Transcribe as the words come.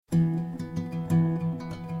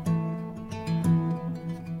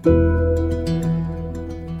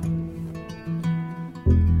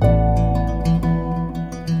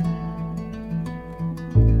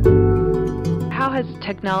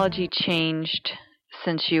technology changed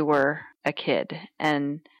since you were a kid,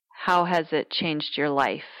 and how has it changed your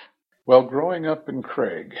life? Well, growing up in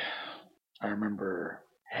Craig, I remember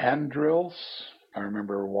hand drills. I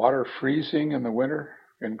remember water freezing in the winter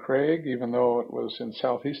in Craig, even though it was in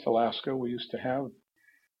southeast Alaska. We used to have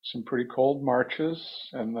some pretty cold marches,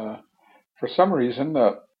 and for some reason,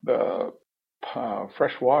 the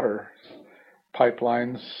fresh water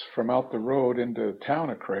pipelines from out the road into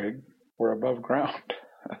town of Craig were above ground.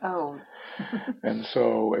 Oh. And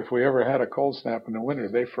so if we ever had a cold snap in the winter,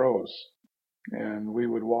 they froze. And we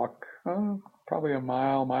would walk probably a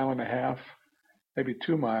mile, mile and a half, maybe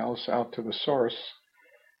 2 miles out to the source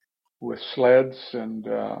with sleds and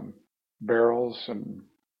barrels and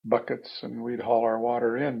buckets, and we'd haul our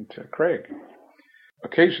water into Craig.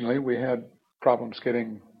 Occasionally we had problems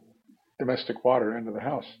getting domestic water into the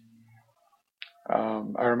house.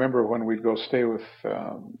 I remember when we'd go stay with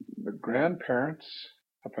the grandparents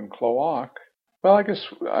up in Cloak. Well, I guess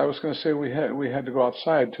I was going to say we had to go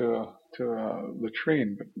outside to a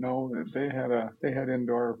latrine, but no, they had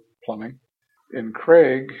indoor plumbing. In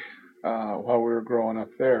Craig, while we were growing up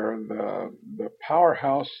there, the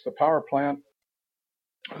power plant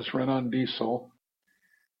was run on diesel,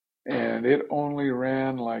 and it only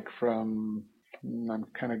ran like from, I'm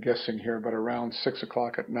kind of guessing here, but around 6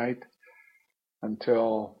 o'clock at night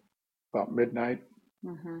until about midnight.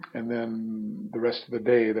 Mm-hmm. And then the rest of the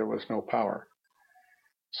day there was no power.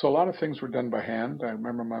 So a lot of things were done by hand. I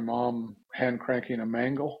remember my mom hand cranking a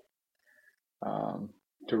mangle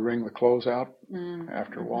to wring the clothes out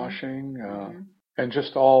after washing. And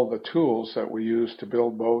just all the tools that we used to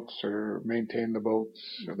build boats or maintain the boats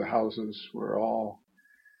or the houses were all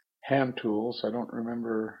hand tools. I don't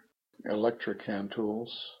remember electric hand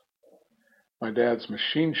tools. My dad's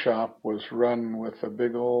machine shop was run with a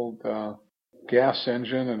big old gas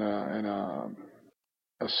engine and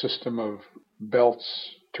a system of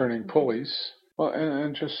belts turning pulleys. Well,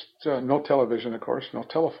 and just no television, of course, no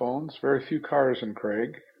telephones, very few cars in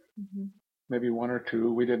Craig, maybe one or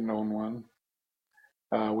two. We didn't own one.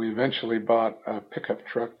 We eventually bought a pickup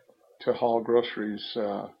truck to haul groceries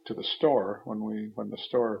to the store when the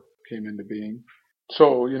store came into being.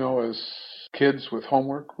 So, as kids with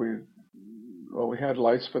homework, we had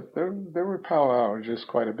lights, but there were power outages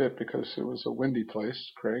quite a bit because it was a windy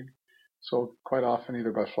place, Craig. So quite often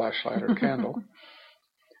either by flashlight or candle.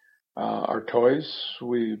 Our toys,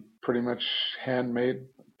 we pretty much handmade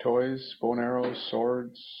toys, bow and arrows,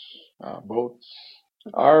 swords, boats.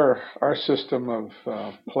 Our system of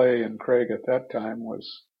play in Craig at that time was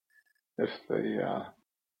if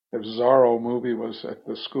Zorro movie was at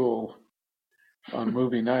the school on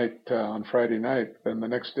movie night on Friday night, then the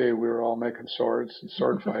next day we were all making swords and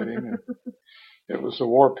sword fighting. And it was a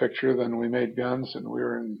war picture. Then we made guns and we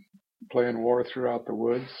were playing war throughout the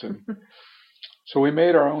woods. And so we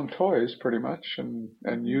made our own toys pretty much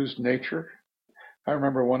and used nature. I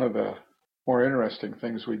remember one of the more interesting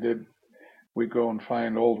things we did, we'd go and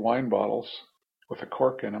find old wine bottles with a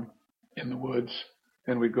cork in them in the woods,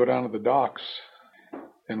 and we'd go down to the docks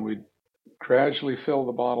and we'd gradually fill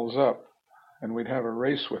the bottles up, and we'd have a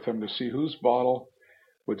race with them to see whose bottle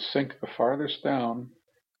would sink the farthest down,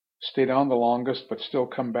 stay down the longest, but still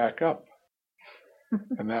come back up.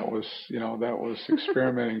 And that was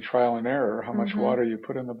experimenting, trial and error, how much water you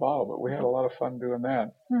put in the bottle. But we had a lot of fun doing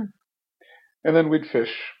that. And then we'd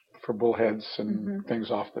fish for bullheads and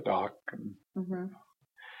things off the dock. And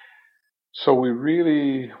so we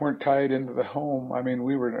really weren't tied into the home. I mean,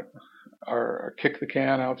 we were our kick the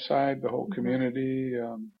can outside, the whole community.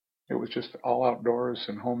 It was just all outdoors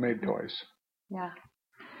and homemade toys. Yeah.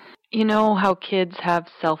 You know how kids have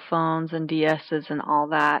cell phones and DSs and all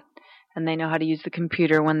that, and they know how to use the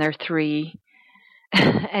computer when they're 3.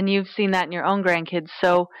 And you've seen that in your own grandkids.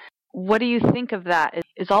 So what do you think of that?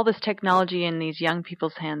 Is all this technology in these young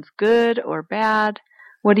people's hands good or bad?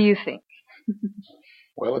 What do you think?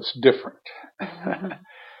 Well, it's different.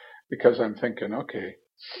 Because I'm thinking, okay,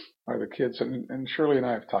 are the kids, and Shirley and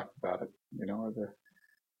I have talked about it,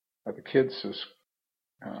 are the kids as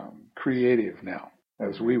creative now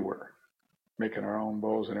as we were, making our own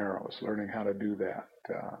bows and arrows, learning how to do that,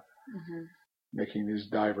 making these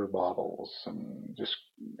diver bottles and just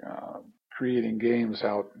creating games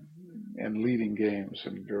out and leading games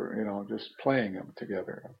and, just playing them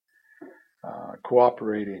together,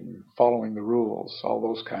 cooperating, following the rules, all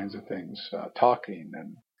those kinds of things, talking.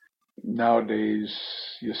 And nowadays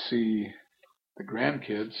you see the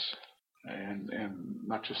grandkids, and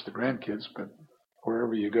not just the grandkids, but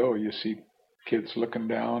wherever you go, you see kids looking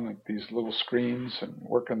down at these little screens and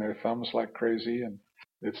working their thumbs like crazy. And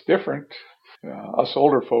it's different. Us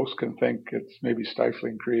older folks can think it's maybe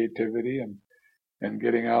stifling creativity and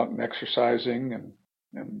getting out and exercising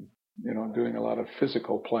and doing a lot of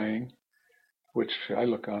physical playing, which I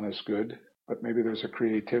look on as good. But maybe there's a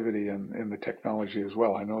creativity in the technology as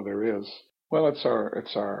well. I know there is. Well, it's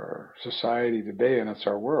our society today, and it's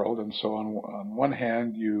our world. And so on one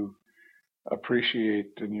hand, you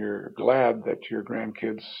appreciate and you're glad that your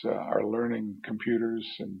grandkids are learning computers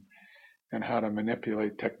and how to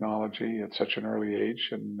manipulate technology at such an early age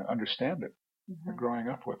and understand it, growing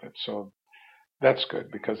up with it. So that's good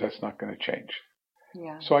because that's not going to change.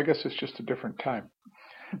 Yeah. So I guess it's just a different time.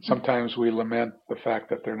 Sometimes we lament the fact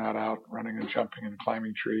that they're not out running and jumping and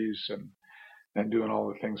climbing trees and doing all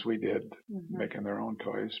the things we did, making their own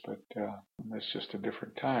toys. But it's just a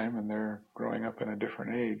different time, and they're growing up in a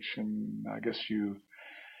different age. And I guess you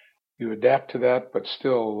adapt to that, but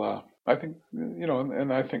still, I think,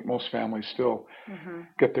 and I think most families still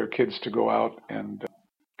get their kids to go out and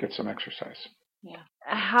get some exercise. Yeah.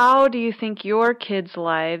 How do you think your kids'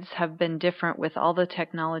 lives have been different with all the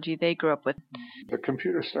technology they grew up with? The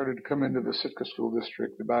computer started to come into the Sitka School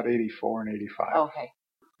District about 84 and 85. Okay.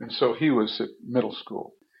 And so he was at middle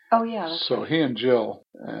school. Oh, yeah. So he and Jill,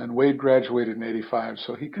 and Wade graduated in 85,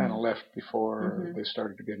 so he kind of left before they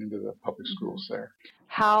started to get into the public schools there.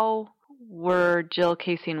 How were Jill,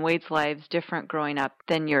 Casey, and Wade's lives different growing up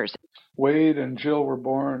than yours? Wade and Jill were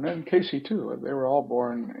born, and Casey too. They were all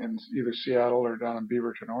born in either Seattle or down in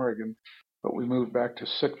Beaverton, Oregon. But we moved back to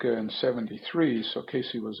Sitka in 73, so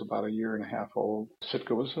Casey was about a year and a half old.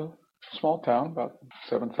 Sitka was a small town, about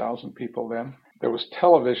 7,000 people then. There was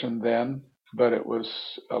television then, but it was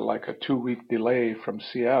like a 2-week delay from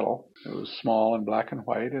Seattle. It was small and black and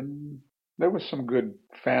white, and there was some good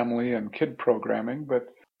family and kid programming, but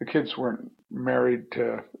the kids weren't married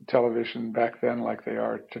to television back then like they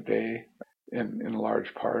are today in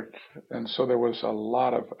large part. And so there was a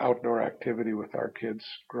lot of outdoor activity with our kids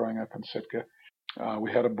growing up in Sitka.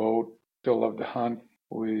 We had a boat, still loved to hunt.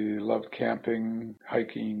 We loved camping,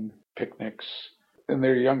 hiking, picnics. In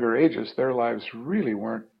their younger ages, their lives really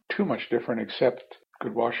weren't too much different except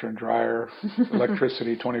good washer and dryer,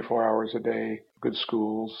 electricity 24 hours a day, good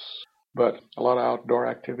schools, but a lot of outdoor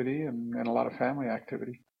activity and a lot of family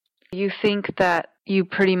activity. You think that you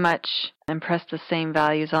pretty much impressed the same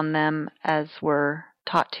values on them as were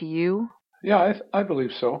taught to you? Yeah, I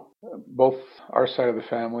believe so. Both our side of the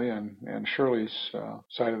family and Shirley's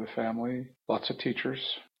side of the family, lots of teachers,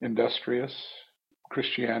 industrious,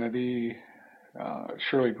 Christianity.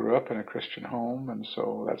 Shirley grew up in a Christian home, and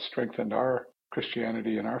so that strengthened our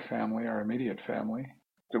Christianity in our family, our immediate family.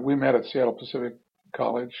 We met at Seattle Pacific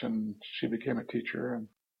College, and she became a teacher, and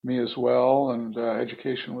me as well, and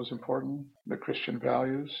education was important. The Christian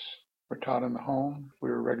values were taught in the home. We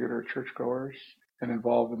were regular churchgoers and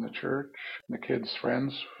involved in the church. The kids'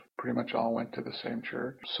 friends pretty much all went to the same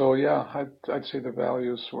church. So yeah, I'd say the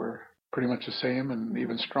values were pretty much the same and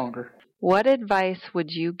even stronger. What advice would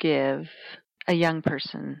you give a young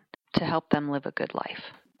person to help them live a good life?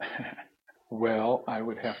 Well, I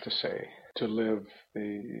would have to say to live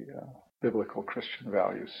the biblical Christian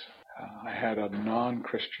values. I had a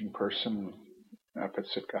non-Christian person up at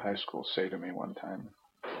Sitka High School say to me one time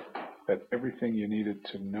that everything you needed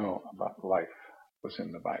to know about life was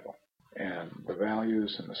in the Bible. And the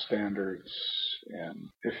values and the standards, and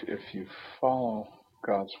if you follow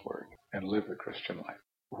God's Word and live the Christian life,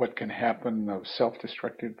 what can happen of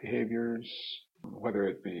self-destructive behaviors, whether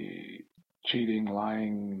it be cheating,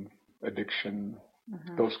 lying, addiction,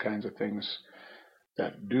 those kinds of things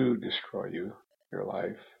that do destroy your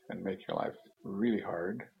life, and make your life really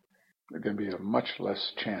hard, there's going to be a much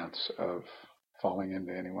less chance of falling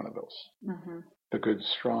into any one of those. The good,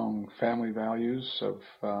 strong family values of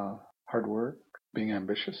hard work, being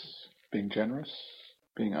ambitious, being generous,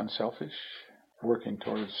 being unselfish, working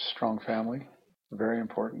towards strong family, very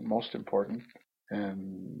important, most important,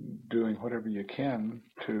 and doing whatever you can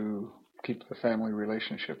to keep the family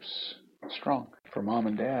relationships strong. For mom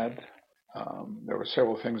and dad, there were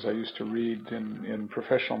several things I used to read in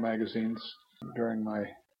professional magazines during my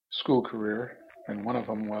school career, and one of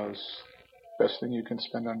them was, best thing you can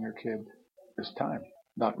spend on your kid is time,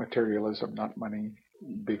 not materialism, not money,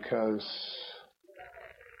 because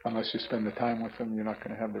unless you spend the time with them, you're not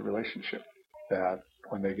going to have the relationship. That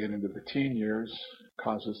when they get into the teen years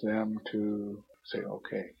causes them to say,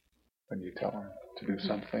 okay, when you tell them to do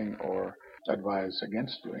something or advise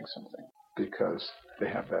against doing something, because they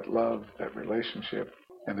have that love, that relationship,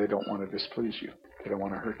 and they don't want to displease you. They don't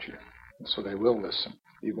want to hurt you. And so they will listen,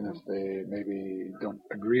 even if they maybe don't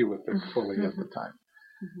agree with it fully at the time.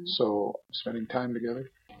 So spending time together,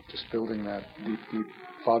 just building that deep, deep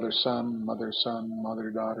father-son,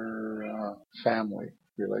 mother-daughter, family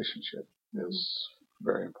relationship is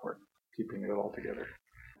very important, keeping it all together.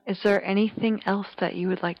 Is there anything else that you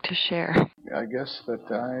would like to share? I guess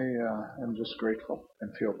that I am just grateful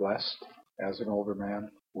and feel blessed as an older man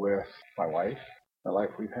with my wife, the life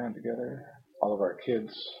we've had together, all of our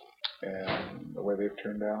kids, and the way they've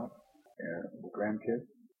turned out, and the grandkids,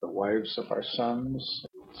 the wives of our sons,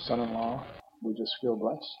 son-in-law. We just feel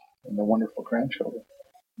blessed, and the wonderful grandchildren.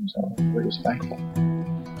 So we're just thankful.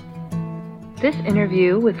 This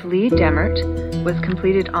interview with Lee Demmert was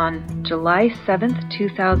completed on July 7th,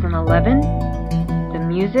 2011. The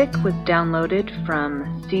music was downloaded from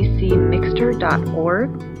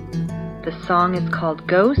ccmixter.org. The song is called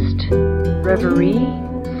Ghost, Reverie,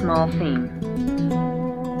 Small Theme.